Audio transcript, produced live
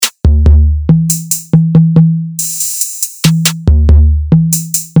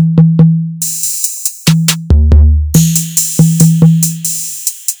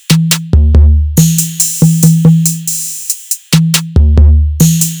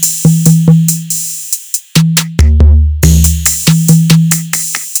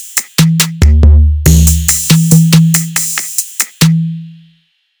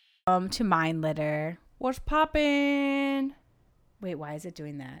To Mind Litter. What's poppin'? Wait, why is it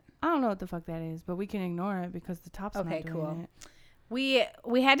doing that? I don't know what the fuck that is, but we can ignore it because the top's not doing it.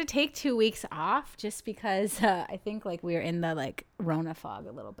 We had to take 2 weeks off just because I think like we were in the like Rona fog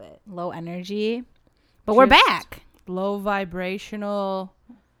a little bit, low energy, but we're back. Low vibrational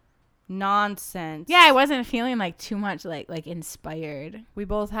nonsense. Yeah, I wasn't feeling like too much like inspired. We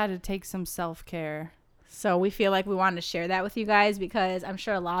both had to take some self-care. So we feel like we wanted to share that with you guys because I'm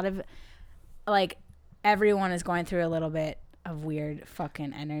sure a lot of like everyone is going through a little bit of weird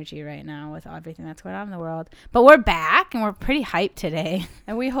fucking energy right now with everything that's going on in the world. But we're back and we're pretty hyped today.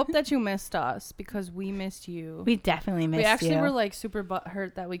 And we hope that you missed us because we missed you. We definitely missed you. We actually were like super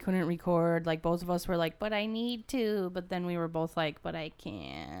butthurt that we couldn't record. Like both of us were like, but I need to. But then we were both like, but I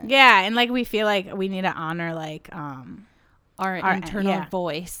can't. Yeah. And like we feel like we need to honor like our internal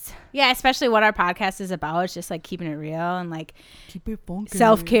voice. Yeah, especially what our podcast is about. It's just like keeping it real and like keep it funky.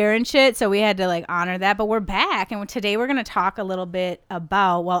 Self-care and shit. So we had to like honor that. But we're back, and today we're going to talk a little bit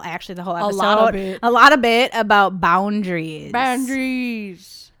about, well, actually the whole episode, a lot of bit about boundaries.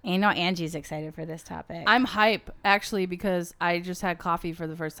 Boundaries. And you know Angie's excited for this topic. I'm hype actually because I just had coffee for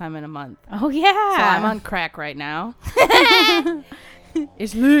the first time in a month. Oh yeah. So I'm on crack right now.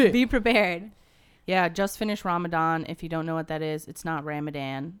 It's lit. Be prepared. Yeah, just finished Ramadan. If you don't know what that is, it's not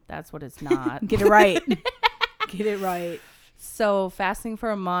Ramadan. That's what it's not. Get it right. Get it right. So fasting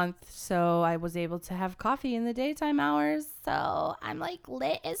for a month. So I was able to have coffee in the daytime hours. So I'm like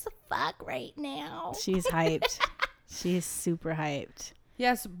lit as fuck right now. She's hyped. She's super hyped.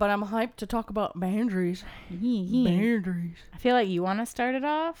 Yes, but I'm hyped to talk about boundaries. Boundaries. I feel like you want to start it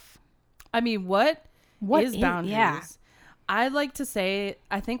off. I mean, what is boundaries? Yeah. I'd like to say,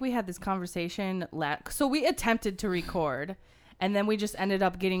 I think we had this conversation. So we attempted to record, and then we just ended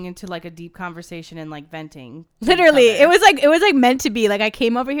up getting into like a deep conversation and like venting. Literally, it was like meant to be. Like I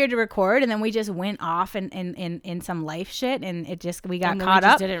came over here to record, and then we just went off in some life shit, and we got caught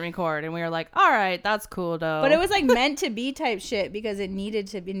up. Didn't record, and we were like, all right, that's cool though. But it was like meant to be type shit because it needed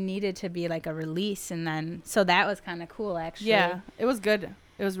to be like a release, and then so that was kind of cool actually. Yeah, it was good.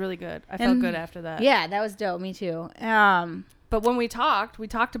 It was really good. I felt good after that. Yeah, that was dope. Me too. But when we talked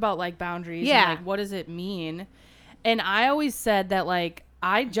about like boundaries. Yeah. And, like, what does it mean? And I always said that like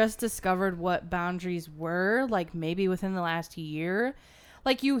I just discovered what boundaries were like maybe within the last year.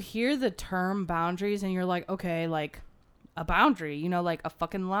 Like you hear the term boundaries and you're like, okay, like a boundary, you know, like a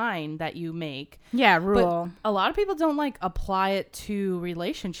fucking line that you make. Yeah, rule. But a lot of people don't like apply it to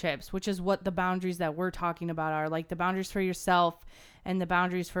relationships, which is what the boundaries that we're talking about are, like the boundaries for yourself and the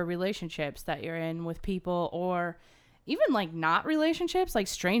boundaries for relationships that you're in with people, or even like not relationships, like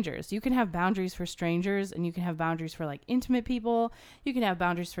strangers. You can have boundaries for strangers, and you can have boundaries for like intimate people. You can have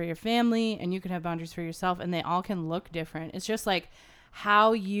boundaries for your family, and you can have boundaries for yourself, and they all can look different. It's just like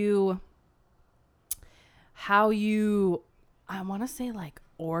how you I want to say like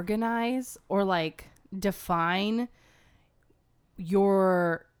organize or like define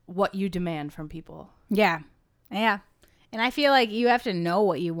what you demand from people. Yeah. And I feel like you have to know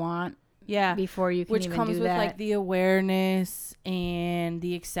what you want. Yeah. Before you can Which even comes do with that. like the awareness and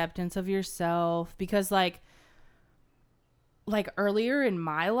the acceptance of yourself. Because like earlier in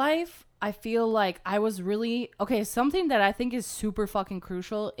my life, I feel like I was really, something that I think is super fucking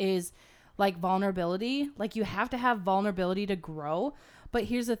crucial is like vulnerability. Like you have to have vulnerability to grow. But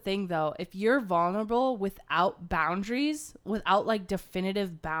here's the thing though, if you're vulnerable without boundaries, without like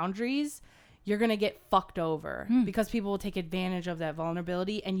definitive boundaries, you're going to get fucked over because people will take advantage of that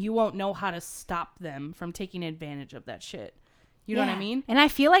vulnerability, and you won't know how to stop them from taking advantage of that shit. You know what I mean? And I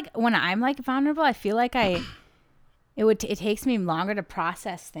feel like when I'm like vulnerable, I feel like it takes me longer to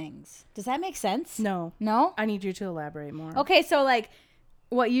process things. Does that make sense? No. I need you to elaborate more. Okay. So like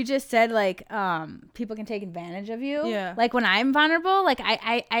what you just said, like, people can take advantage of you. Yeah. Like when I'm vulnerable, like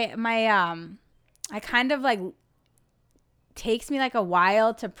I kind of like takes me like a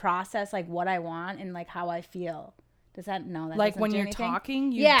while to process like what I want and like how I feel. Does that that like when you're anything?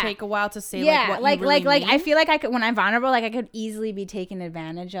 Talking, you take a while to say like what you really like mean? I feel like I could, when I'm vulnerable, like I could easily be taken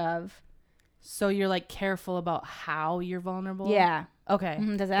advantage of. So you're like careful about how you're vulnerable. Yeah. Okay.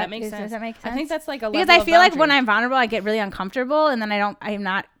 Mm-hmm. Does that make sense? I think that's like a because level I feel of like when I'm vulnerable, I get really uncomfortable, and then I'm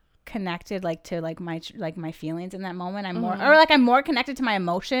not connected like to like my feelings in that moment. I'm more I'm more connected to my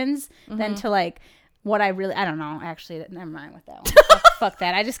emotions than to like what I really, I don't know, actually, never mind with that one. Fuck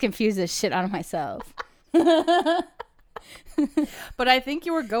that. I just confuse this shit out of myself. But I think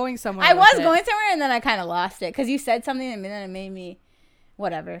you were going somewhere. I was going somewhere, and then I kind of lost it because you said something, and then it made me,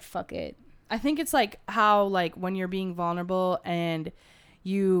 whatever, fuck it. I think it's like how like when you're being vulnerable and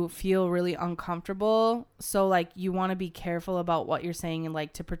you feel really uncomfortable. So like you want to be careful about what you're saying and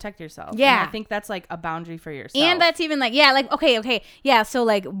like to protect yourself. Yeah. And I think that's like a boundary for yourself. And that's even like, yeah, like, okay. Yeah. So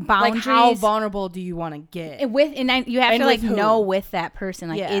like boundaries. Like how vulnerable do you want to get? You have to like who? know with that person,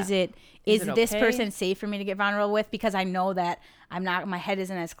 like, Yeah. is it this okay? person safe for me to get vulnerable with? Because I know that my head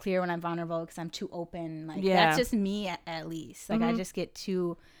isn't as clear when I'm vulnerable because I'm too open. Like that's just me at least. Like I just get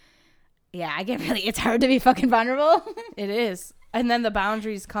too, I get really, it's hard to be fucking vulnerable. It is. And then the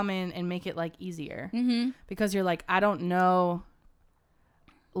boundaries come in and make it like easier because you're like, I don't know.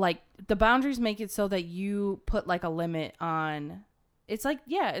 Like the boundaries make it so that you put like a limit on. It's like,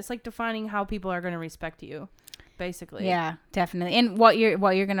 it's like defining how people are going to respect you, basically. Yeah, definitely. And what you're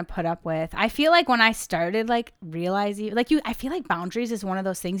going to put up with. I feel like when I started like realizing like I feel like boundaries is one of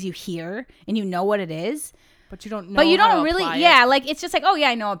those things you hear and you know what it is. But you don't know. But you don't really, it. like it's just like, oh yeah,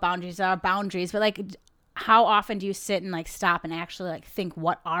 I know what boundaries are, but like how often do you sit and like stop and actually like think,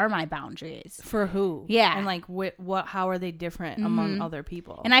 what are my boundaries? For who? Yeah. And like how are they different among other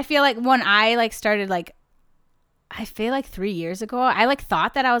people? And I feel like when I like started like, I feel like 3 years ago, I like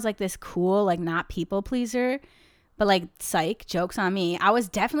thought that I was like this cool, like not people pleaser, but like psych, jokes on me. I was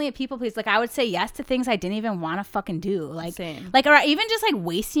definitely a people pleaser. Like I would say yes to things I didn't even want to fucking do. Like, Same. Like, or even just like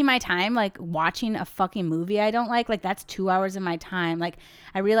wasting my time, like watching a fucking movie I don't like that's 2 hours of my time. Like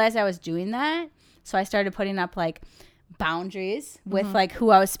I realized I was doing that. So I started putting up like boundaries with like who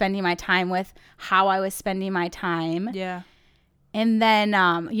I was spending my time with, how I was spending my time. Yeah. And then,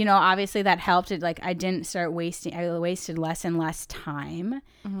 obviously that helped it. Like I didn't start wasting, I wasted less and less time.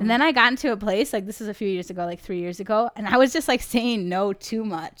 And then I got into a place, like this is a few years ago, like 3 years ago. And I was just like saying no too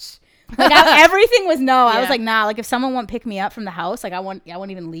much. Like everything was no. I was like, nah, like if someone won't pick me up from the house, like I won't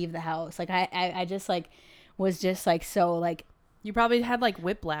even leave the house. Like I just like was just like, so like, you probably had like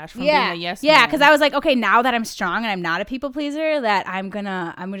whiplash from being a yes yeah, man. because I was like, okay, now that I'm strong and I'm not a people pleaser, that I'm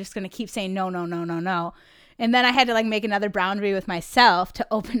just gonna keep saying no. And then I had to like make another boundary with myself to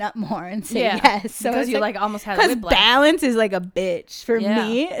open up more and say yes. So because you like almost had whiplash. Because balance is like a bitch for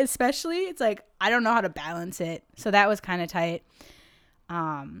me, especially. It's like I don't know how to balance it. So that was kind of tight.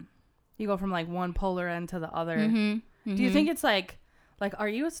 You go from like one polar end to the other. Do you think it's like are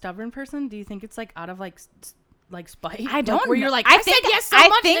you a stubborn person? Do you think it's like out of like spite? I don't. Like, where you're like, I said think yes so much.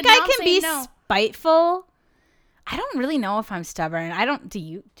 I think I can be no. spiteful. I don't really know if I'm stubborn. I don't. Do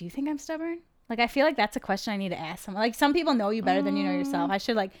you think I'm stubborn? Like I feel like that's a question I need to ask someone. Like some people know you better than you know yourself. I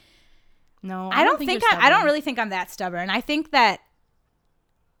should like. No, I don't think I don't really think I'm that stubborn. I think that.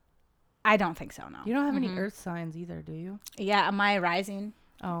 I don't think so. No. You don't have any earth signs either, do you? Yeah, my rising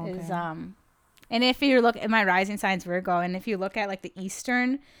is Okay. and if you look at my rising sign's Virgo, and if you look at like the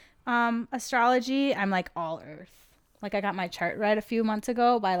Eastern astrology, I'm like all earth. Like I got my chart read a few months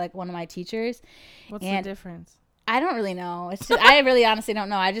ago by like one of my teachers. What's the difference? I don't really know. It's just I really honestly don't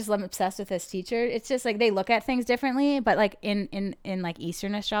know. I'm obsessed with this teacher. It's just like they look at things differently, but like in like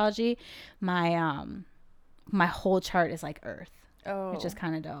Eastern astrology, my my whole chart is like earth. Oh. Which is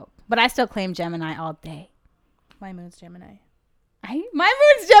kind of dope. But I still claim Gemini all day. My moon's Gemini. My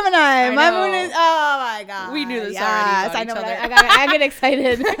moon's Gemini. My know. moon is. Oh my god. We knew this yes, already. I know. I get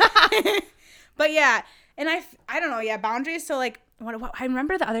excited. But yeah, and I don't know. Yeah, boundaries. So like, what I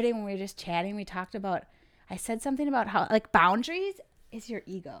remember the other day when we were just chatting, we talked about. I said something about how like boundaries is your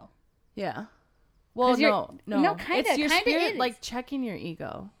ego. Yeah. Well, no, kind of. It's your Kinda spirit, is. like checking your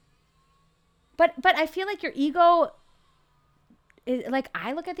ego. But I feel like your ego is like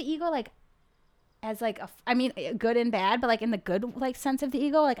I look at the ego like as like I mean good and bad, but like in the good like sense of the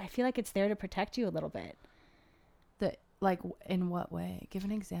ego, like I feel like it's there to protect you a little bit. Like in what way? Give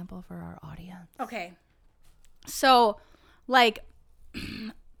an example for our audience. Okay. So like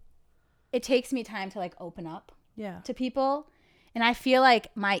it takes me time to like open up to people, and I feel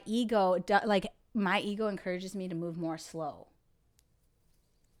like my ego encourages me to move more slow.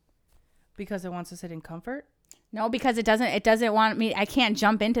 Because it wants to sit in comfort? No, because it doesn't want me. I can't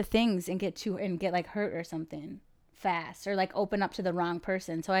jump into things and get like hurt or something fast, or like open up to the wrong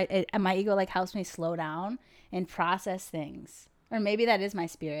person. So my ego like helps me slow down and process things. Or maybe that is my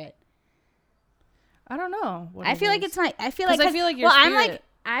spirit. I don't know. I feel like it's my. I feel like your spirit.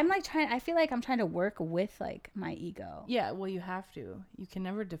 I feel like I'm trying to work with like my ego. Yeah, well, you have to. You can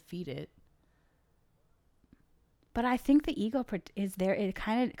never defeat it. But I think the ego is there. It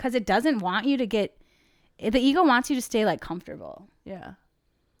kind of because it doesn't want you to get. The ego wants you to stay like comfortable. Yeah.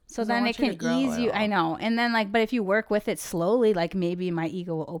 So then it can ease you. I know. And then like, but if you work with it slowly, like maybe my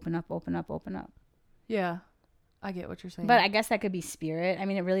ego will open up. Yeah. I get what you're saying. But I guess that could be spirit. I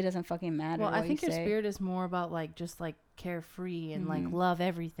mean, it really doesn't fucking matter. Well, I think your spirit is more about like just like carefree and like love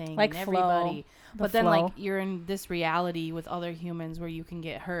everything like and flow. everybody. But then flow. like you're in this reality with other humans where you can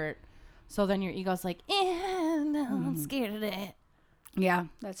get hurt. So then your ego's like, no, I'm scared of that. Yeah,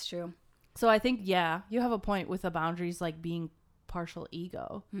 that's true. So I think, yeah, you have a point with the boundaries like being partial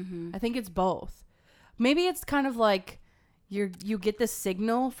ego. I think it's both. Maybe it's kind of like you get the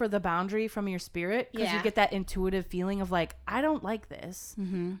signal for the boundary from your spirit because you get that intuitive feeling of like, I don't like this.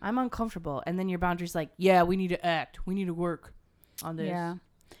 I'm uncomfortable. And then your boundary's like, yeah, we need to act. We need to work on this. Yeah.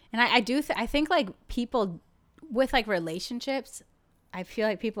 And I think like people with like relationships, I feel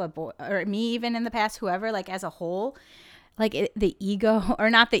like people or me even in the past, whoever, like as a whole, like the ego or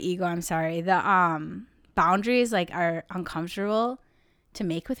not the ego, I'm sorry. The boundaries like are uncomfortable to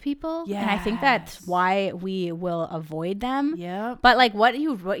make with people. Yeah. And I think that's why we will avoid them. Yeah. But like what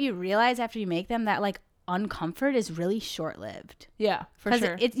you realize after you make them, that like uncomfort is really short-lived. Yeah, for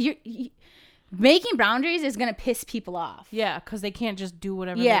sure. It's making boundaries is going to piss people off. Yeah, because they can't just do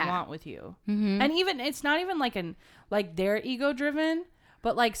whatever they want with you. And even it's not even like they're ego driven,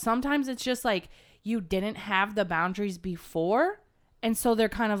 but like sometimes it's just like you didn't have the boundaries before. And so they're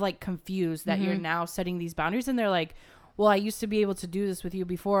kind of like confused that you're now setting these boundaries, and they're like, well, I used to be able to do this with you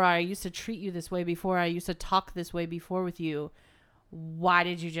before. I used to treat you this way before. I used to talk this way before with you. Why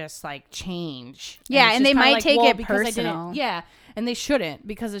did you just like change? Yeah, and they might like, take it personal. Yeah, and they shouldn't,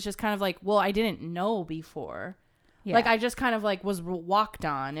 because it's just kind of like, well, I didn't know before. Yeah. Like I just kind of like was walked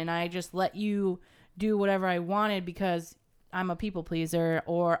on, and I just let you do whatever I wanted because I'm a people pleaser,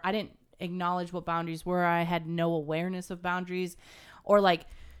 or I didn't acknowledge what boundaries were. I had no awareness of boundaries, or like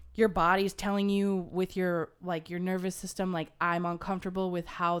your body's telling you with your like your nervous system, like I'm uncomfortable with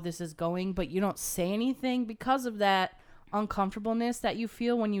how this is going, but you don't say anything because of that uncomfortableness that you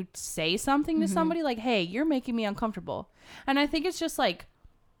feel when you say something to somebody like, hey, you're making me uncomfortable. And I think it's just like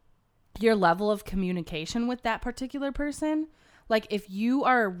your level of communication with that particular person. Like if you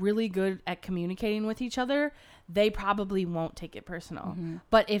are really good at communicating with each other, they probably won't take it personal.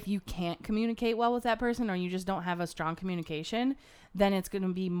 But if you can't communicate well with that person, or you just don't have a strong communication, then it's going to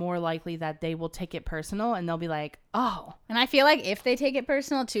be more likely that they will take it personal, and they'll be like, oh. And I feel like if they take it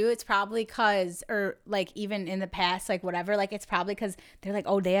personal too, it's probably because, or like even in the past, like whatever, like it's probably because they're like,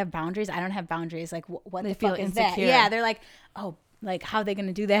 oh, they have boundaries. I don't have boundaries. Like what the fuck is that? Yeah. They're like, oh, like how are they going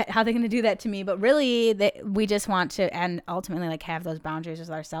to do that? How are they going to do that to me? But really we just want to, and ultimately like have those boundaries with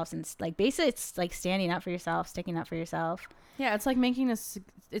ourselves, and like basically it's like standing up for yourself, sticking up for yourself. Yeah. It's like making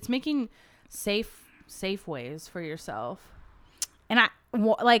safe ways for yourself. And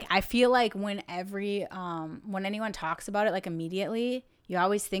I feel like when anyone talks about it, like immediately you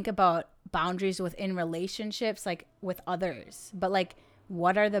always think about boundaries within relationships, like with others, but like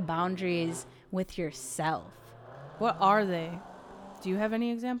what are the boundaries with yourself? What are they? Do you have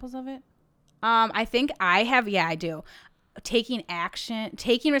any examples of it? I think I have. Yeah, I do. Taking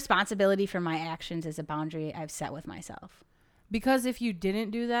responsibility for my actions is a boundary I've set with myself. Because if you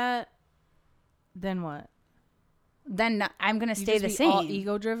didn't do that, then what? Then I'm going to stay the same. All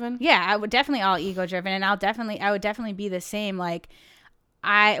ego driven? Yeah, I would definitely all ego driven, and I would definitely be the same. Like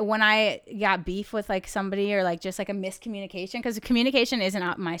when I got beef with like somebody, or like just like a miscommunication, because communication isn't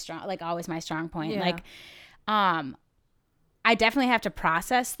always my strong point. Yeah. Like, I definitely have to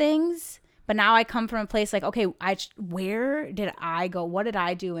process things, but now I come from a place like, okay, where did I go? What did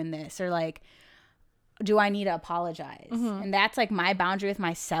I do in this? Or like, do I need to apologize? And that's like my boundary with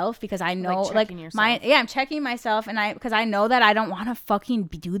myself, because I know like I'm checking myself, and because I know that I don't want to fucking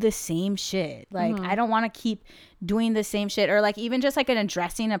do the same shit. Like I don't want to keep doing the same shit, or like even just like in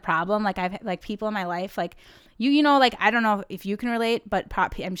addressing a problem. Like I've like people in my life, like you know, like I don't know if you can relate, but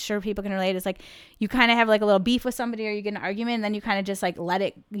I'm sure people can relate. It's like you kind of have like a little beef with somebody, or you get an argument, and then you kind of just like let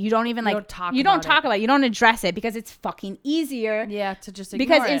it. You don't even like you don't talk about it. You don't address it, because it's fucking easier. Yeah, to just ignore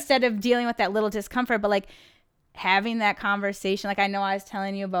because instead of dealing with that little discomfort, but like having that conversation. Like I know I was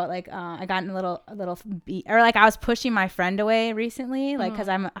telling you about like I got in a little beat, or like I was pushing my friend away recently, like because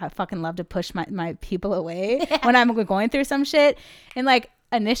I fucking love to push my people away when I'm going through some shit. And like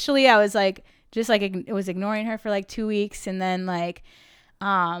initially I was like just like it was ignoring her for like 2 weeks, and then like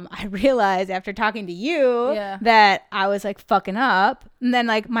I realized after talking to you that I was like fucking up, and then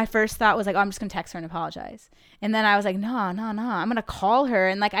like my first thought was like, oh, I'm just gonna text her and apologize. And then I was like, no, I'm gonna call her.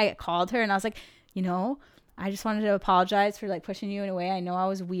 And like I called her, and I was like, you know, I just wanted to apologize for like pushing you in a way. I know I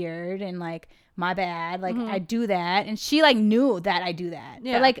was weird, and like my bad. Like I do that. And she like knew that I do that.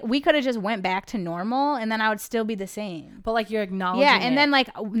 Yeah. But like we could have just went back to normal, and then I would still be the same. But like you're acknowledging it. And then like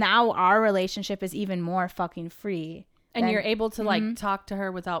now our relationship is even more fucking free. And you're able to like talk to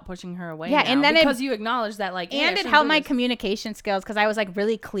her without pushing her away. Yeah, now, and then because you acknowledge that like, and it helped my communication skills, because I was like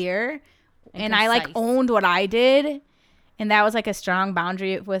really clear, and I like owned what I did. And that was like a strong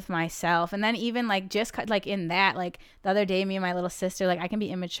boundary with myself. And then even like just like in that, like the other day, me and my little sister, like I can be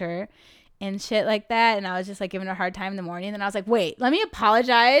immature and shit like that. And I was just like giving her a hard time in the morning. And then I was like, wait, let me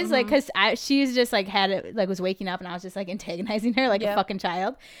apologize. Like, cause she's just like had it, like was waking up and I was just like antagonizing her like a fucking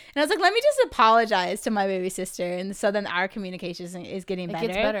child. And I was like, let me just apologize to my baby sister. And so then our communication is getting better. It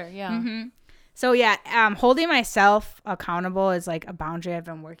gets better. Yeah. So yeah, holding myself accountable is like a boundary I've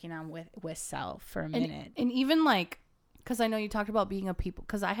been working on with self for a minute. And even like, cause I know you talked about being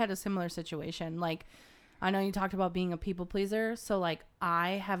cause I had a similar situation. Like, I know you talked about being a people pleaser. So like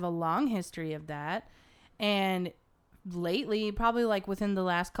I have a long history of that. And lately, probably like within the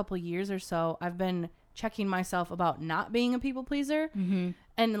last couple of years or so, I've been checking myself about not being a people pleaser.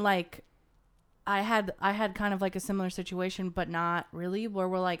 And like I had kind of like a similar situation, but not really, where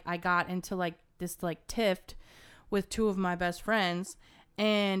we're like, I got into like this like tiff with two of my best friends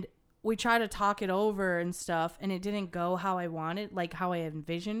and we tried to talk it over and stuff. And it didn't go how I wanted, like how I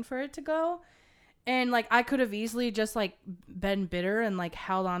envisioned for it to go. And like I could have easily just like been bitter and like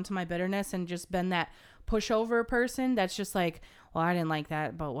held on to my bitterness and just been that pushover person that's just like, well, I didn't like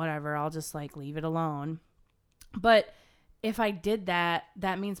that, but whatever, I'll just like leave it alone. But if I did that,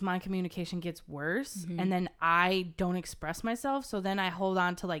 that means my communication gets worse and then I don't express myself. So then I hold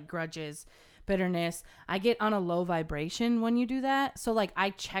on to like grudges, bitterness. I get on a low vibration when you do that. So like I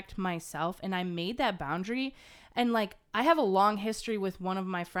checked myself and I made that boundary. And like I have a long history with one of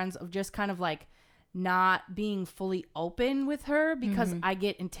my friends of just kind of like not being fully open with her because I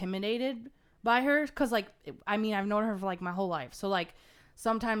get intimidated by her. Cause like, I mean, I've known her for like my whole life. So like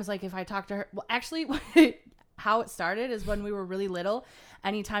sometimes like if I talk to her, well, actually how it started is when we were really little,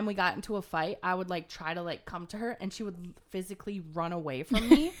 anytime we got into a fight, I would like try to like come to her and she would physically run away from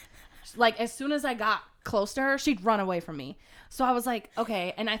me. Like as soon as I got close to her, she'd run away from me. So I was like,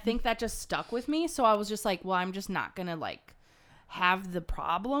 okay. And I think that just stuck with me. So I was just like, well, I'm just not going to like have the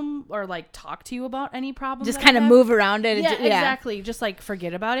problem or like talk to you about any problem. Just kind of move around it. Yeah, exactly. Just like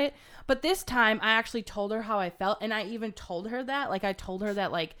forget about it. But this time I actually told her how I felt. And I even told her that, like, I told her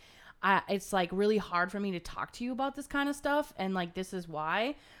that like, it's like really hard for me to talk to you about this kind of stuff. And like, this is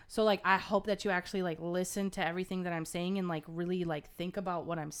why. So like, I hope that you actually like listen to everything that I'm saying and like really like think about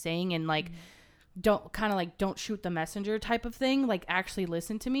what I'm saying and like, don't shoot the messenger type of thing. Like actually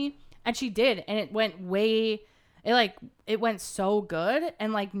listen to me. And she did. And it went it went so good.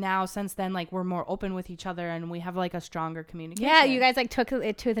 And like now since then, like we're more open with each other and we have like a stronger communication. Yeah, you guys like took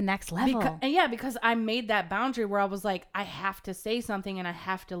it to the next level. Because I made that boundary where I was like, I have to say something and I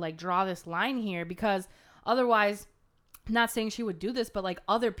have to like draw this line here because otherwise, not saying she would do this, but like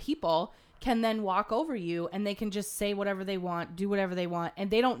other people can then walk over you and they can just say whatever they want, do whatever they want. And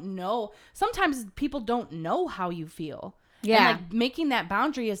they don't know. Sometimes people don't know how you feel. Yeah. And like making that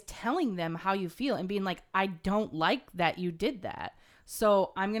boundary is telling them how you feel and being like, I don't like that you did that.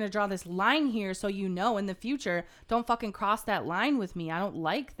 So I'm going to draw this line here so you know in the future, don't fucking cross that line with me. I don't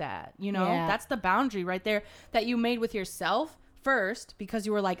like that. You know, that's the boundary right there that you made with yourself first because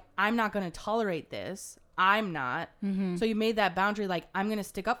you were like, I'm not going to tolerate this. I'm not. So you made that boundary like, I'm going to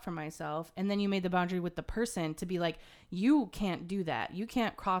stick up for myself. And then you made the boundary with the person to be like, you can't do that. You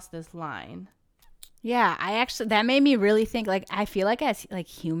can't cross this line. Yeah, that made me really think, like, I feel like as like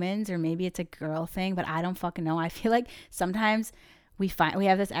humans, or maybe it's a girl thing, but I don't fucking know. I feel like sometimes we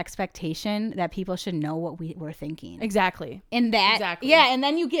have this expectation that people should know what we're thinking. Exactly. And yeah, and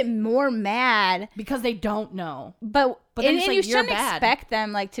then you get more mad because they don't know. But then and you shouldn't expect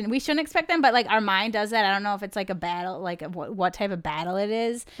them we shouldn't expect them, but like our mind does that. I don't know if it's like a battle, like what type of battle it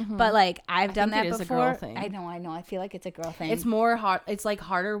is, but like I've done that before. A girl thing. I know. I feel like it's a girl thing. It's more hard. It's like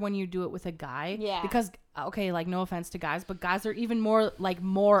harder when you do it with a guy. Yeah. Because okay, like no offense to guys, but guys are even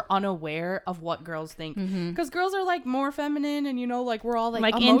more unaware of what girls think. Because girls are like more feminine and like we're all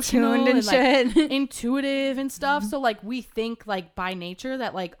like emotional and shit. Like intuitive and stuff. So like we think like by nature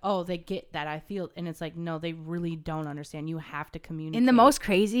that like, oh, they get that I feel, and it's like no, they really don't understand. You have to communicate. And the most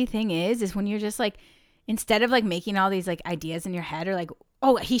crazy thing is when you're just like, instead of like making all these like ideas in your head or like,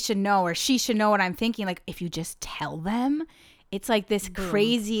 oh, he should know or she should know what I'm thinking, like if you just tell them, it's like this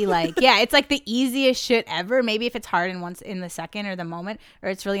crazy like it's like the easiest shit ever. Maybe if it's hard in the second or the moment or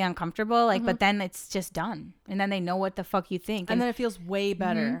it's really uncomfortable, like but then it's just done and then they know what the fuck you think and then it feels way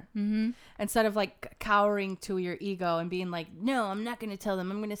better instead of like cowering to your ego and being like, no, I'm not gonna tell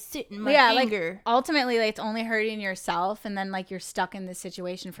them, I'm gonna sit in my anger. Like, ultimately like, it's only hurting yourself and then like you're stuck in this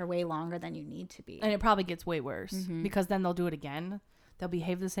situation for way longer than you need to be, and it probably gets way worse because then they'll do it again, they'll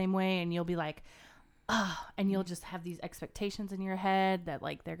behave the same way and you'll be like, and you'll just have these expectations in your head that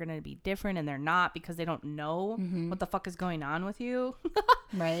like they're gonna be different and they're not because they don't know what the fuck is going on with you.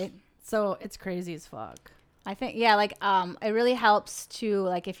 Right. So it's crazy as fuck. I think, yeah, like, it really helps to,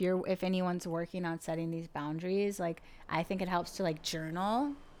 like, if anyone's working on setting these boundaries, like, I think it helps to, like,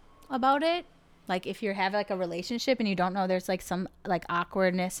 journal about it. Like, if you're having, like, a relationship and you don't know there's, like, some, like,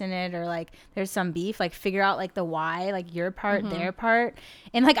 awkwardness in it, or, like, there's some beef, like, figure out, like, the why, like, your part, their part.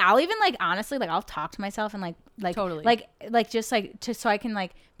 And, like, I'll even, like, honestly, like, I'll talk to myself and, like, Totally. like, just, like, so I can,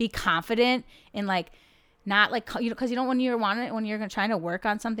 like, be confident in, like, not like, you know, because you don't, when you're trying to work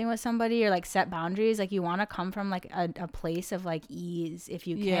on something with somebody or like set boundaries, like you want to come from like a place of like ease if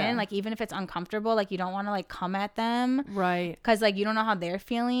you can, like even if it's uncomfortable, like you don't want to like come at them, right? Because like you don't know how they're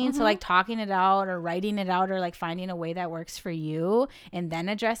feeling. So like talking it out or writing it out or like finding a way that works for you and then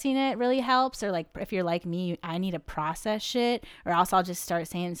addressing it really helps. Or like if you're like me, I need to process shit, or else I'll just start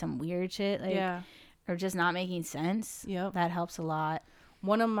saying some weird shit, like or just not making sense. That helps a lot.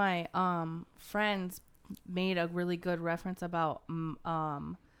 One of my friends made a really good reference about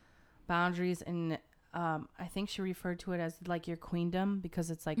boundaries, and I think she referred to it as like your queendom, because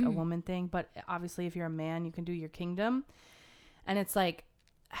it's like a woman thing, but obviously if you're a man you can do your kingdom. And it's like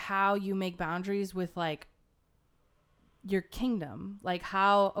how you make boundaries with like your kingdom, like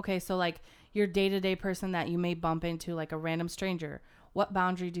how, okay, so like your day-to-day person that you may bump into, like a random stranger, what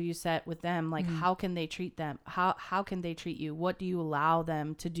boundary do you set with them? Like how can they treat them? How can they treat you? What do you allow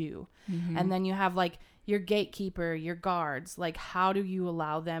them to do? And then you have like your gatekeeper, your guards, like how do you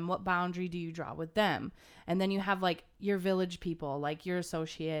allow them? What boundary do you draw with them? And then you have like your village people, like your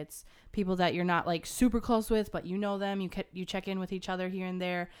associates, people that you're not like super close with, but you know them, you check in with each other here and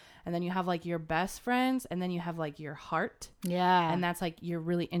there. And then you have like your best friends, and then you have like your heart. And that's like your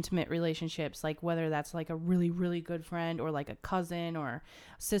really intimate relationships, like whether that's like a really, really good friend or like a cousin or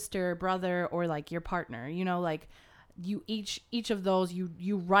sister, brother, or like your partner, you know, like you each of those,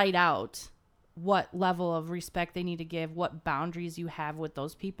 you write out what level of respect they need to give, what boundaries you have with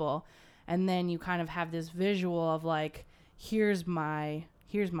those people. And then you kind of have this visual of like, here's my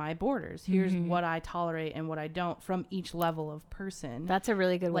borders. Here's what I tolerate and what I don't from each level of person. That's a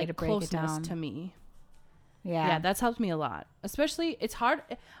really good way to break it down. To me. Yeah, that's helped me a lot. Especially, it's hard.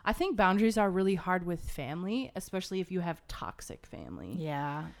 I think boundaries are really hard with family, especially if you have toxic family.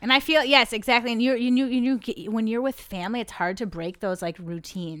 Yeah, and I feel, yes, exactly. And you when you're with family, it's hard to break those like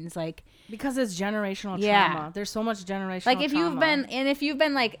routines, like because it's generational trauma. There's so much generational like if trauma. you've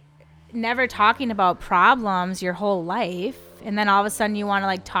been like never talking about problems your whole life, and then all of a sudden you want to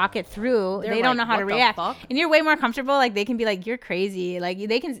like talk it through, they don't know how to react, and you're way more comfortable, like they can be like, you're crazy, like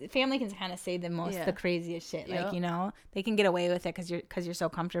family can kind of say the craziest shit, like, you know, they can get away with it because you're so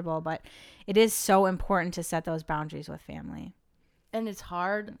comfortable. But it is so important to set those boundaries with family, and it's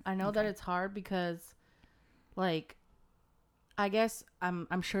hard. I know that it's hard because like, I guess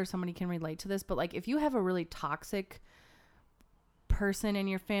I'm sure somebody can relate to this, but like if you have a really toxic person in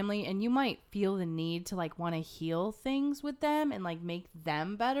your family and you might feel the need to like want to heal things with them and like make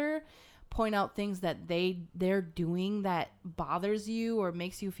them better, point out things that they're doing that bothers you or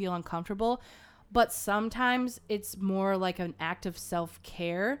makes you feel uncomfortable, but sometimes it's more like an act of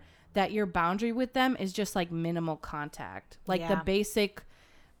self-care that your boundary with them is just like minimal contact, like the basic,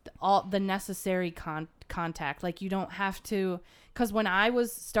 all the necessary contact. Like you don't have to, because when I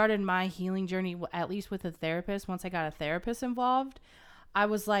started my healing journey, at least with a therapist, once I got a therapist involved, I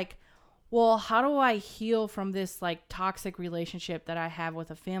was like, well, how do I heal from this like toxic relationship that I have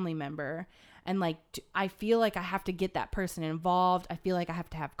with a family member? And like, I feel like I have to get that person involved. I feel like I have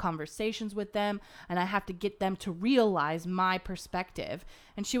to have conversations with them, and I have to get them to realize my perspective.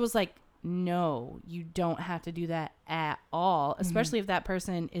 And she was like, no, you don't have to do that at all, especially if that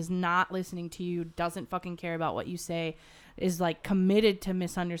person is not listening to you, doesn't fucking care about what you say, is like committed to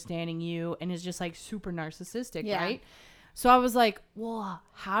misunderstanding you, and is just like super narcissistic, right? So I was like, well,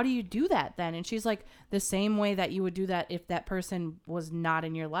 how do you do that then? And she's like, the same way that you would do that if that person was not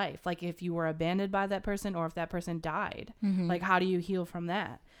in your life, like if you were abandoned by that person or if that person died, like how do you heal from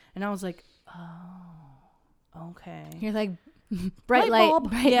that? And I was like, oh, okay. You're like, bright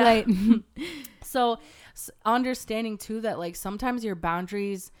light. So understanding too that like sometimes your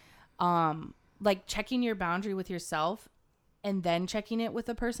boundaries, like checking your boundary with yourself and then checking it with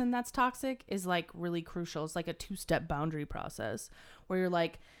a person that's toxic is like really crucial. It's like a 2-step boundary process where you're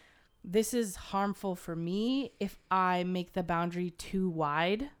like, this is harmful for me if I make the boundary too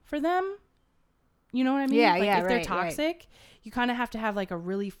wide for them. You know what I mean? If they're toxic, you kind of have to have like a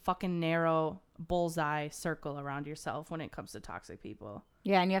really fucking narrow bullseye circle around yourself when it comes to toxic people.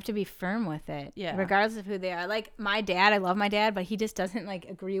 Yeah, and you have to be firm with it. Yeah. Regardless of who they are. Like my dad, I love my dad, but he just doesn't like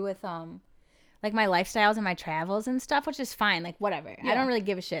agree with like my lifestyles and my travels and stuff, which is fine. Like whatever. Yeah. I don't really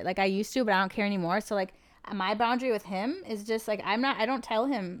give a shit. Like I used to, but I don't care anymore. So like my boundary with him is just like I don't tell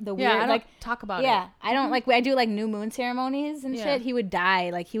him the weird I don't like talk about it. Yeah, I don't like I do like new moon ceremonies and shit. He would die.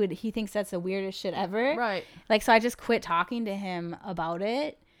 Like he thinks that's the weirdest shit ever. Right. Like so I just quit talking to him about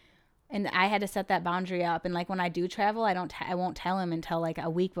it. And I had to set that boundary up. And like when I do travel, I won't tell him until like a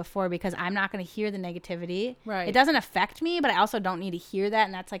week before because I'm not going to hear the negativity. Right. It doesn't affect me, but I also don't need to hear that.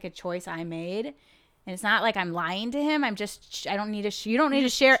 And that's like a choice I made. And it's not like I'm lying to him. You don't need to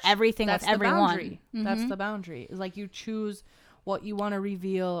share everything with everyone. Boundary. That's the boundary. It's like you choose what you want to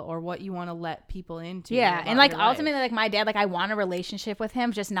reveal or what you want to let people into. Yeah. And like ultimately like my dad, like I want a relationship with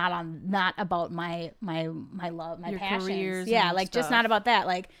him, just not about my love, my passions. Careers. Yeah. Like stuff. just not about that.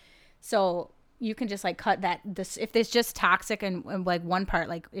 Like, so you can just like cut that if there's just toxic and like one part,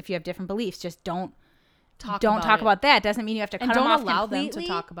 like if you have different beliefs, just don't talk about that. Doesn't mean you have to cut them off completely. Don't allow them to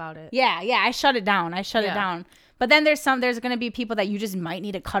talk about it. Yeah. I shut it down. It down. But then there's going to be people that you just might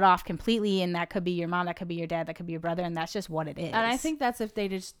need to cut off completely. And that could be your mom, that could be your dad, that could be your brother. And that's just what it is. And I think that's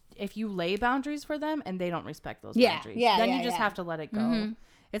if you lay boundaries for them and they don't respect those boundaries, then you just have to let it go. Mm-hmm.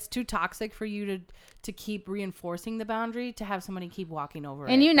 It's too toxic for you to keep reinforcing the boundary, to have somebody keep walking over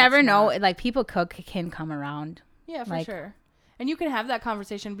it. And you never know, like people can come around. Yeah, for sure. And you can have that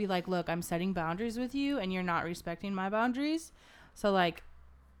conversation and be like, look, I'm setting boundaries with you and you're not respecting my boundaries. So like,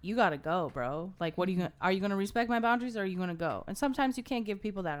 you got to go, bro. Like, are you going to respect my boundaries or are you going to go? And sometimes you can't give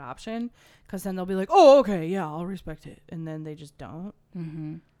people that option because then they'll be like, oh, okay, yeah, I'll respect it. And then they just don't.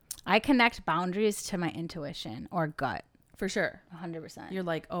 Mm-hmm. I connect boundaries to my intuition or gut. For sure. 100%. You're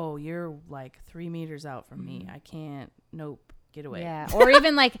like, oh, you're like 3 meters out from me. I can't. Nope. Get away. Yeah. Or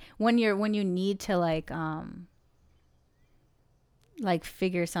even like when you need to like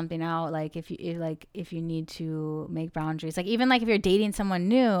figure something out, like if you need to make boundaries, like even like if you're dating someone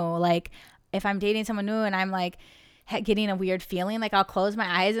new, like if I'm dating someone new and I'm like getting a weird feeling, like I'll close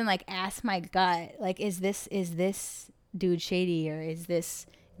my eyes and like ask my gut, like is this dude shady or is this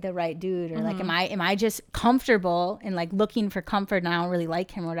the right dude, or like am I just comfortable and like looking for comfort and I don't really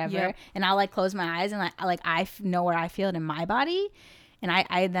like him or whatever, and I'll like close my eyes and I know where I feel it in my body, and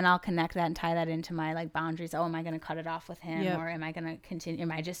I then I'll connect that and tie that into my like boundaries. Oh, am I gonna cut it off with him, or am I gonna continue?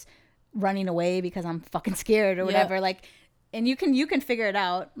 Am I just running away because I'm fucking scared or whatever? Like, and you can figure it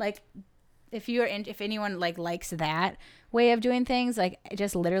out. Like if anyone like likes that way of doing things, like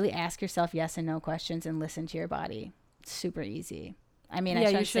just literally ask yourself yes and no questions and listen to your body. It's super easy. I mean, I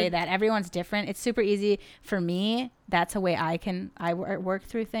shouldn't say that. Everyone's different. It's super easy. For me, that's a way I work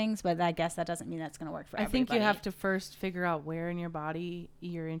through things, but I guess that doesn't mean that's going to work for everybody. I think you have to first figure out where in your body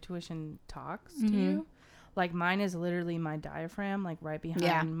your intuition talks to you. Like mine is literally my diaphragm, like right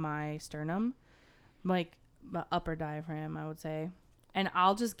behind my sternum, like the upper diaphragm, I would say. And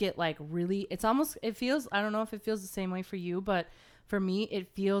I'll just get like really, it feels, I don't know if it feels the same way for you, but for me, it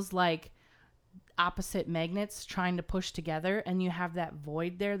feels like opposite magnets trying to push together, and you have that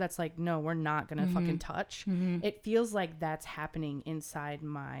void there that's like, no, we're not gonna fucking touch. It feels like that's happening inside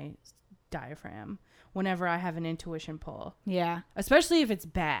my diaphragm whenever I have an intuition pull, especially if it's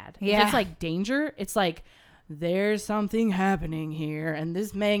bad. If it's like danger, it's like there's something happening here and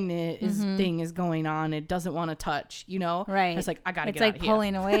this magnet thing is going on, it doesn't want to touch, right? It's like I gotta get out of here. It's like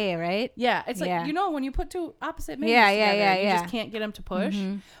pulling away, right? It's like when you put two opposite magnets together, you just can't get them to push,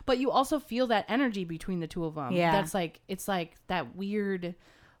 but you also feel that energy between the two of them. That's like, it's like that weird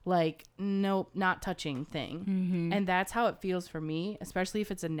like nope, not touching thing. And that's how it feels for me, especially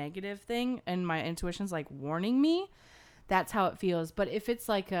if it's a negative thing and my intuition's like warning me. That's how it feels. But if it's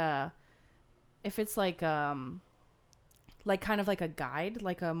like kind of like a guide,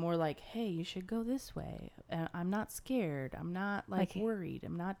 like a more like, hey, you should go this way, I'm not scared, I'm not like worried,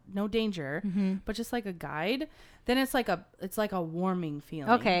 I'm not, no danger, but just like a guide, then it's like a warming feeling.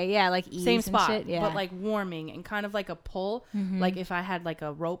 Like ease same spot, and shit, but like warming and kind of like a pull. Like if I had like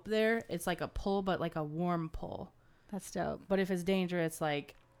a rope there, it's like a pull, but like a warm pull. That's dope. But if it's danger, it's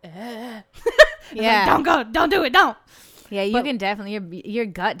like yeah, like, don't go, don't do it, don't. Yeah, you can definitely, your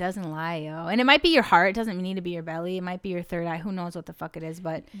gut doesn't lie, yo. And it might be your heart. It doesn't need to be your belly. It might be your third eye. Who knows what the fuck it is,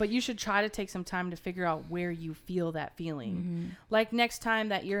 but you should try to take some time to figure out where you feel that feeling. Like next time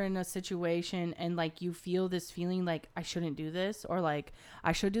that you're in a situation and like you feel this feeling like I shouldn't do this or like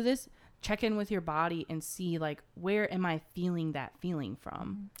I should do this, check in with your body and see like, where am I feeling that feeling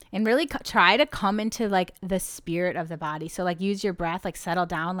from? And really try to come into like the spirit of the body. So like use your breath, like settle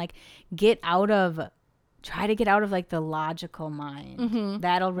down, like try to get out of like the logical mind.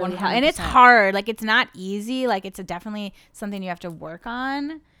 That'll really help. And it's hard. Like it's not easy. Like it's definitely something you have to work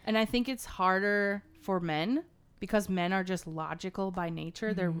on. And I think it's harder for men because men are just logical by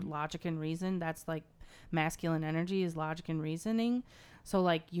nature. They're logic and reason. That's like masculine energy is logic and reasoning. So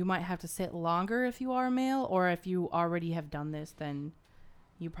like you might have to sit longer if you are a male, or if you already have done this, then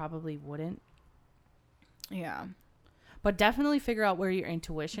you probably wouldn't. Yeah. But definitely figure out where your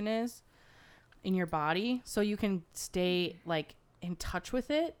intuition is in your body so you can stay like in touch with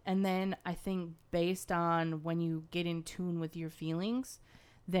it. And then I think based on when you get in tune with your feelings,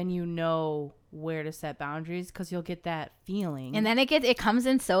 then you know where to set boundaries, because you'll get that feeling. And then it comes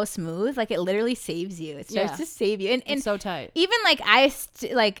in so smooth. Like, it literally saves you. It starts to save you. And it's so tight. Even like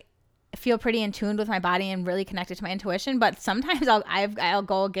like feel pretty in tune with my body and really connected to my intuition. But sometimes I'll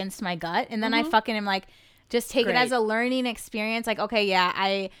go against my gut. And then I fucking am like, just take it as a learning experience. Like, okay, yeah,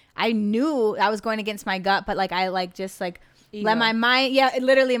 I knew I was going against my gut, but like I like just like ego. Let my mind,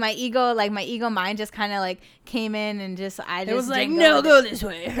 literally my ego mind just kind of like came in and just it was like, no, go this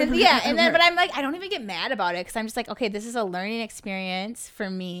way. And then but I'm like, I don't even get mad about it, because I'm just like, okay, this is a learning experience for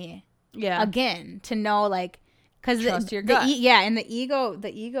me. Yeah. Again, to know like, because trust your gut. And the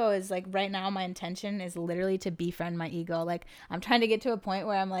ego is like, right now my intention is literally to befriend my ego. Like, I'm trying to get to a point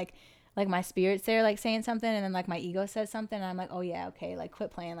where I'm like my spirit's there like saying something, and then like my ego says something, and I'm like, oh yeah, okay, like quit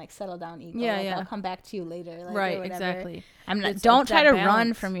playing, like settle down, ego. Yeah, like, I'll come back to you later. Like, right, exactly. I'm not. Don't try to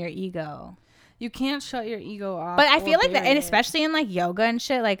run from your ego. You can't shut your ego off. But I feel like that, and especially in like yoga and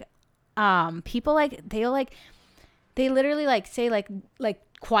shit, like people like they literally like say like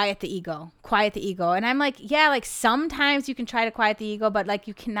quiet the ego, and I'm like, yeah, like sometimes you can try to quiet the ego, but like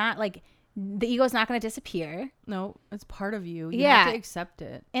you cannot, like the ego's not going to disappear. No, it's part of you. You have to accept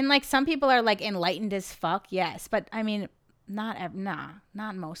it. And like some people are like enlightened as fuck, yes, but I mean, not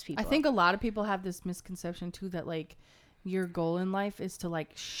most people. I think a lot of people have this misconception too that like your goal in life is to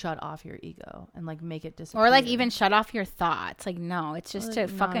like shut off your ego and like make it disappear, or like even shut off your thoughts. Like, no, it's just to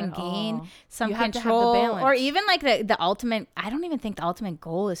fucking gain some control, or even like the ultimate. I don't even think the ultimate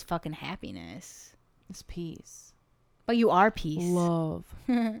goal is fucking happiness. It's peace. But you are peace. Love.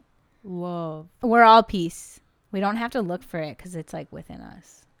 We're all peace. We don't have to look for it, because it's like within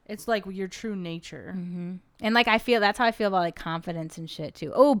us. It's like your true nature. Mm-hmm. And like that's how I feel about like confidence and shit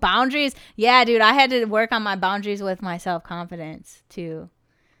too. Oh, boundaries. Yeah, dude, I had to work on my boundaries with my self-confidence too.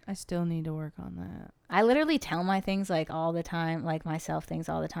 I still need to work on that. I literally tell my things like all the time, like myself things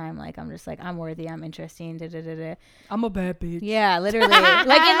all the time. Like, I'm just like, I'm worthy, I'm interesting. I'm a bad bitch. Yeah, literally.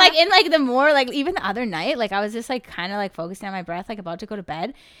 like in the more like even the other night, like I was just like kind of like focusing on my breath, like about to go to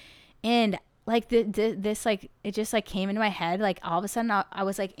bed. And like this like it just like came into my head, like all of a sudden I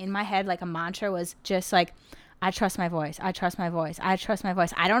was like in my head, like a mantra was just like, I trust my voice, I trust my voice, I trust my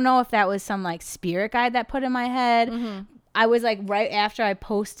voice. I don't know if that was some like spirit guide that put in my head. Mm-hmm. I was like, right after I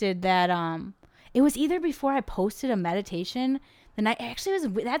posted that, it was either before I posted a meditation. The night actually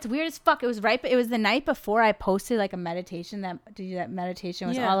that's weird as fuck. It was the night before I posted like a meditation that meditation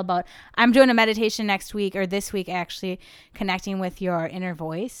was all about. I'm doing a meditation next week, or this week actually, connecting with your inner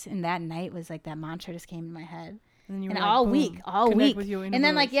voice. And that night was like that mantra just came in my head. And like, all week. With your inner and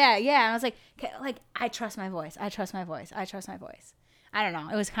then voice. Like, yeah. And I was like, I trust my voice. I trust my voice. I trust my voice. I don't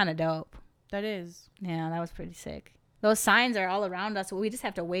know. It was kind of dope. That is. Yeah, that was pretty sick. Those signs are all around us. We just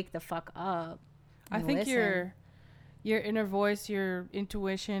have to wake the fuck up. I think your inner voice, your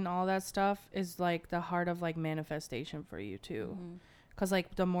intuition, all that stuff is like the heart of like manifestation for you too. Because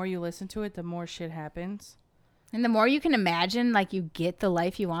like the more you listen to it, the more shit happens. And the more you can imagine, like you get the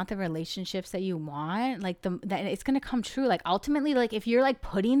life you want, the relationships that you want, like that it's going to come true. Like ultimately, like if you're like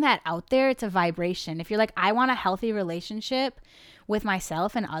putting that out there, it's a vibration. If you're like, I want a healthy relationship with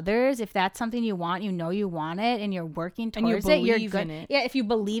myself and others, if that's something you want, you know you want it, and you're working towards it, you're good. Yeah, if you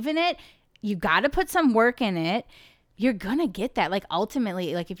believe in it, you got to put some work in it. You're gonna get that. Like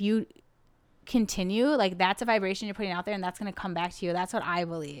ultimately, like if you continue, like that's a vibration you're putting out there, and that's gonna come back to you. That's what I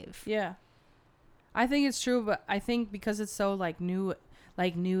believe. Yeah, I think it's true, but I think because it's so like new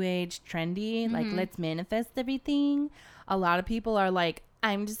age trendy, like let's manifest everything. A lot of people are like,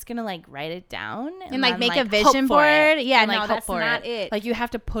 I'm just gonna like write it down and like make a vision board. Yeah, no, that's not it. Like you have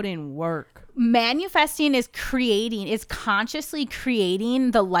to put in work. Manifesting is consciously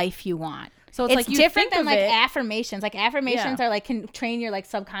creating the life you want. So it's like different than like affirmations. Like affirmations are like can train your like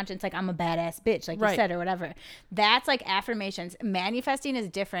subconscious, like I'm a badass bitch, like you said, or whatever. That's like affirmations. Manifesting is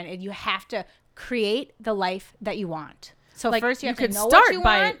different. You have to create the life that you want. So like, first you have to know what you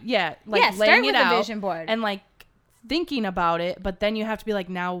want. Laying it out, vision board, and like thinking about it. But then you have to be like,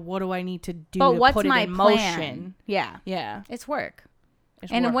 now what do I need to do to put it in motion? Yeah, it's work.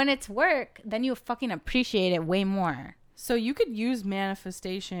 When it's work, then you fucking appreciate it way more. So you could use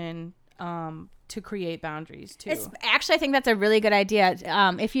manifestation to create boundaries too. Actually, I think that's a really good idea.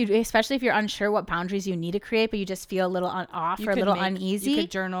 Especially if you're unsure what boundaries you need to create, but you just feel a little off or a little uneasy. You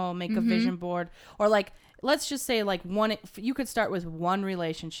could journal, make a vision board, or like, let's just say like you could start with one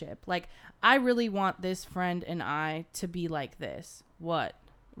relationship. Like, I really want this friend and I to be like this. What?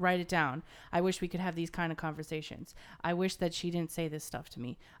 Write it down. I wish we could have these kind of conversations. I wish that she didn't say this stuff to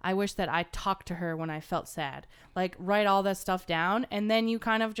me. I wish that I talked to her when I felt sad. Like, write all that stuff down, and then you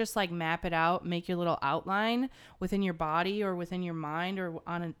kind of just like map it out, make your little outline within your body or within your mind or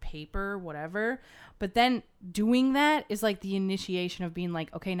on a paper, whatever. But then doing that is like the initiation of being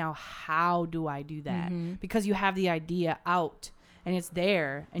like, okay, now how do I do that? Because you have the idea out and it's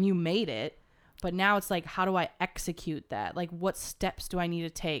there and you made it. But now it's like, how do I execute that? Like, what steps do I need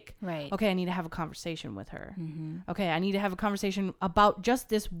to take? Right. Okay, I need to have a conversation with her. Okay, I need to have a conversation about just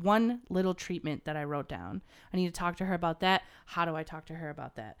this one little treatment that I wrote down. I need to talk to her about that. How do I talk to her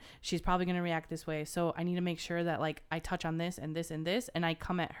about that? She's probably going to react this way. So I need to make sure that, like, I touch on this and this and this. And I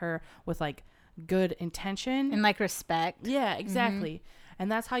come at her with, like, good intention. And, like, respect. Yeah, exactly.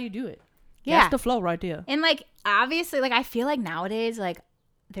 And that's how you do it. Yeah. That's the flow right there. And, like, obviously, like, I feel like nowadays, like,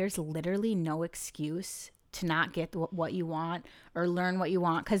 there's literally no excuse to not get what you want or learn what you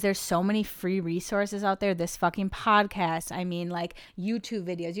want, because there's so many free resources out there. This fucking podcast, I mean, like, YouTube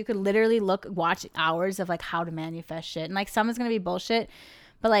videos, you could literally watch hours of like how to manifest shit, and like some is gonna be bullshit,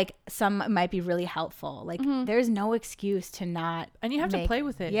 but like some might be really helpful. Like, there's no excuse to not, and you have to play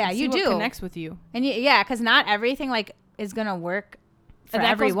with it. Yeah, you do. What connects with you, and because not everything like is gonna work for and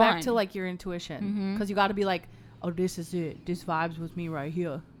that everyone. goes back to like your intuition, because you got to be like, oh, this is it. This vibes with me right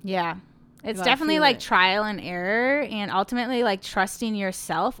here. Yeah. It's definitely like trial and error, and ultimately like trusting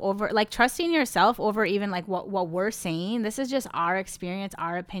yourself over even like what we're saying. This is just our experience,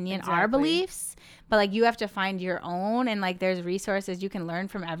 our opinion, our beliefs, but like you have to find your own, and like there's resources you can learn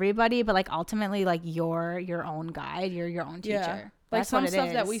from everybody, but like ultimately like you're your own guide, you're your own teacher. Yeah. Like some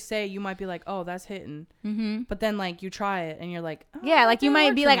stuff that we say, you might be like, oh, that's hitting. But then like you try it and you're like, oh, yeah, like you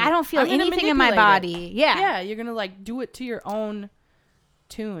might be like, I don't feel anything in my body. Yeah. Yeah. You're going to like do it to your own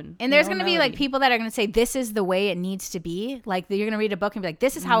tune. And there's going to be like people that are going to say, this is the way it needs to be. Like you're going to read a book and be like,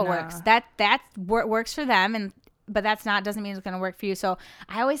 this is how it works. That works for them. But doesn't mean it's going to work for you. So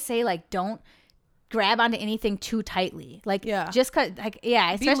I always say, like, don't grab onto anything too tightly, like just cause like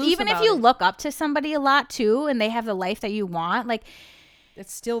especially even if you look up to somebody a lot too and they have the life that you want, like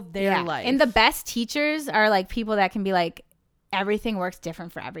it's still their life. And the best teachers are like people that can be like, everything works different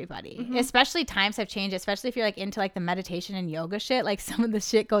for everybody. Especially times have changed, especially if you're like into like the meditation and yoga shit. Like some of the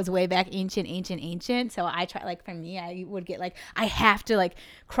shit goes way back ancient. So I try, like for me, I would get like, I have to like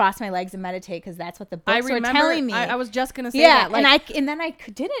cross my legs and meditate because that's what the books were telling me. I was just gonna say that. Like, and then I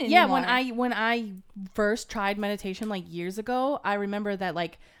didn't yeah, anymore. when I first tried meditation like years ago, I remember that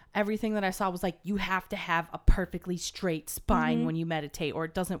like everything that I saw was like, you have to have a perfectly straight spine when you meditate or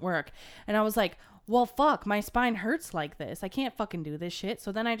it doesn't work. And I was like, well, fuck, my spine hurts like this. I can't fucking do this shit.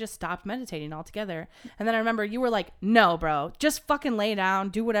 So then I just stopped meditating altogether. And then I remember you were like, no, bro, just fucking lay down,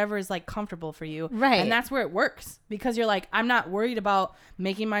 do whatever is like comfortable for you. Right. And that's where it works, because you're like, I'm not worried about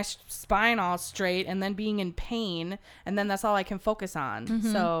making my spine all straight and then being in pain. And then that's all I can focus on.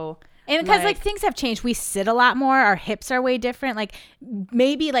 So... And because like things have changed, we sit a lot more. Our hips are way different. Like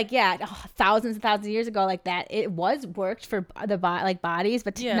maybe like thousands and thousands of years ago, like that it worked for the bodies,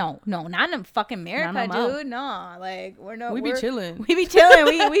 but no, not in fucking America, dude. No, like we be chilling. We be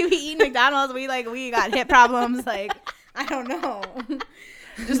chilling. we be eating McDonald's. We got hip problems. Like I don't know.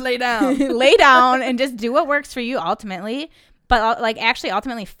 Just lay down, lay down, and just do what works for you ultimately. But like actually,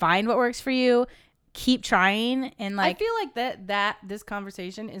 ultimately find what works for you. Keep trying, and like I feel like that this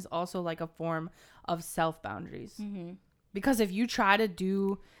conversation is also like a form of self boundaries, because if you try to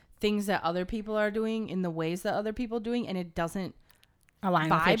do things that other people are doing in the ways that other people are doing and it doesn't align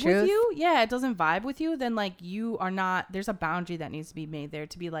vibe with you, it doesn't vibe with you, then like you are not, there's a boundary that needs to be made there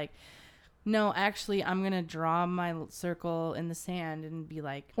to be like, no, actually, I'm going to draw my circle in the sand and be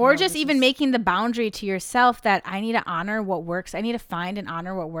like... Or just even making the boundary to yourself that I need to honor what works. I need to find and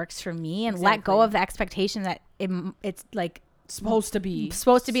honor what works for me and let go of the expectation that it's like... Supposed to be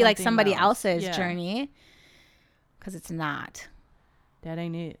like somebody else's journey. Because it's not. That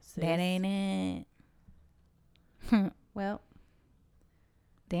ain't it. Sis. That ain't it. Well,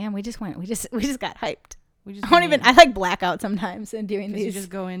 damn, we just got hyped. I like black out sometimes and doing these. You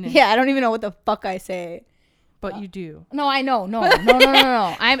just go in. I don't even know what the fuck I say. But you do. No, I know. No.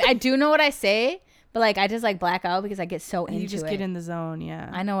 I do know what I say, but like I just like black out because I get so into it. You just get in the zone,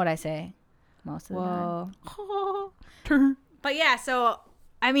 yeah. I know what I say most of the time. But yeah, so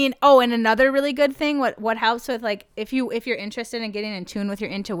I mean, and another really good thing, what helps with like if you're interested in getting in tune with your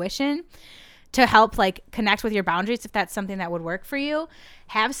intuition to help like connect with your boundaries, if that's something that would work for you,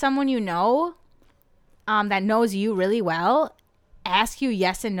 have someone that knows you really well ask you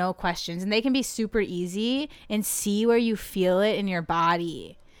yes and no questions, and they can be super easy, and see where you feel it in your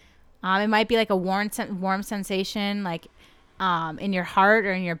body. It might be like a warm sensation, like in your heart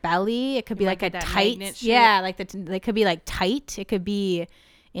or in your belly. It could be like a tight, like they could be like tight. It could be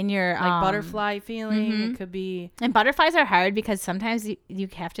in your like butterfly feeling. Mm-hmm. It could be, and butterflies are hard because sometimes you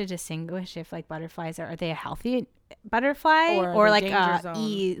have to distinguish if like butterflies are they a healthy butterfly or like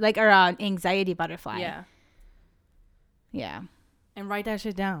anxiety butterfly. Yeah. And write that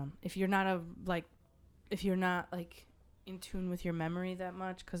shit down if you're not like in tune with your memory that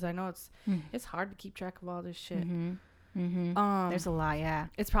much, because I know it's hard to keep track of all this shit. There's a lot.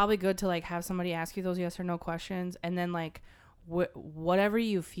 It's probably good to like have somebody ask you those yes or no questions, and then like whatever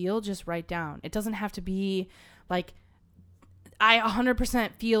you feel, just write down. It doesn't have to be like I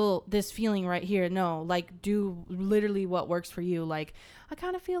 100% feel this feeling right here. No, like do literally what works for you. Like I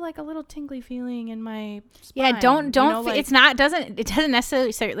kind of feel like a little tingly feeling in my spine. Yeah, don't like, it doesn't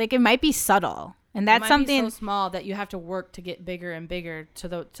necessarily like, it might be subtle. And that's something so small that you have to work to get bigger and bigger to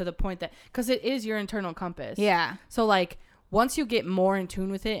the point that, because it is your internal compass. Yeah. So like once you get more in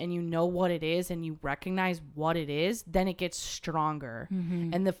tune with it and you know what it is and you recognize what it is, then it gets stronger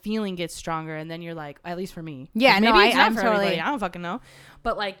and the feeling gets stronger. And then you're like, at least for me. Yeah, no, I'm for totally. Everybody. I don't fucking know.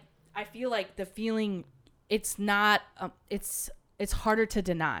 But like, I feel like the feeling, it's not, it's harder to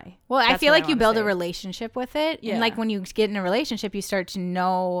deny. Well, I feel like you build a relationship with it. Yeah. And like when you get in a relationship, you start to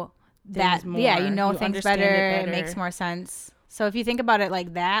know that, you know things better. It makes more sense. So if you think about it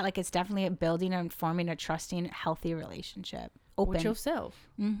like that, like it's definitely building and forming a trusting, healthy relationship. Open. With yourself.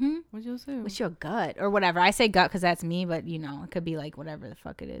 With yourself. With your gut or whatever. I say gut because that's me, but you know, it could be like whatever the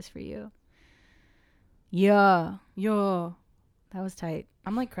fuck it is for you. Yeah. That was tight.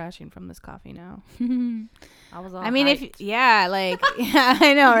 I'm like crashing from this coffee now. I was all I mean, hyped.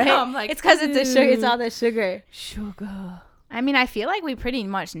 I know, right? No, I'm like, it's because it's the sugar. It's all the sugar. Sugar. I mean, I feel like we pretty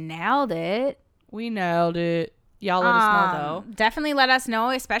much nailed it. We nailed it. Y'all let us know though. Definitely let us know,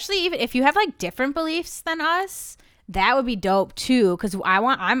 especially even if you have like different beliefs than us. That would be dope too, because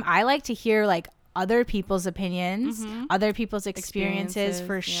I like to hear like other people's opinions, other people's experiences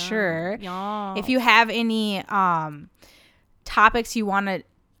for sure. Yeah. If you have any topics you want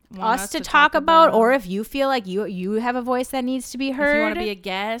us to talk about, or if you feel like you have a voice that needs to be heard, if you want to be a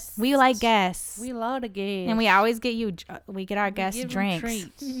guest, we like guests. We love the guests, and we always get our guests drinks,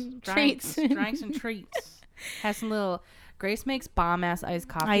 drinks and treats. Has some little. Grace makes bomb ass iced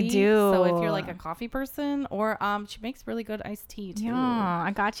coffee. I do. So if you're like a coffee person, or she makes really good iced tea too. Yeah,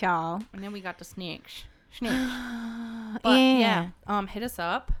 I got y'all. And then we got the snacks. But yeah, hit us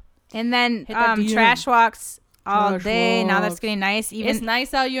up. And then trash walks all day. Now that's getting nice. Even it's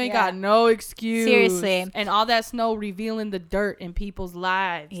nice out. You ain't got no excuse. Seriously. And all that snow revealing the dirt in people's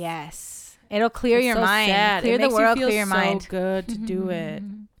lives. Yes. It'll clear your mind. Sad. Clear the world, clear your mind. So good to do it.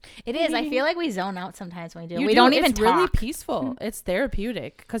 It is. I feel like we zone out sometimes when we do it. We don't even talk. It's really peaceful. It's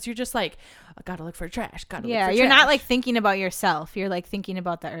therapeutic because you're just like, I gotta look for trash. You're not like thinking about yourself. You're like thinking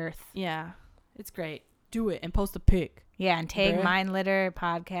about the earth. Yeah, it's great. Do it and post a pic. Yeah, and tag Mind Litter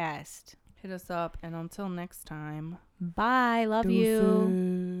Podcast. Hit us up, and until next time. Bye. Love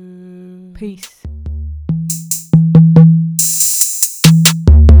you. Peace.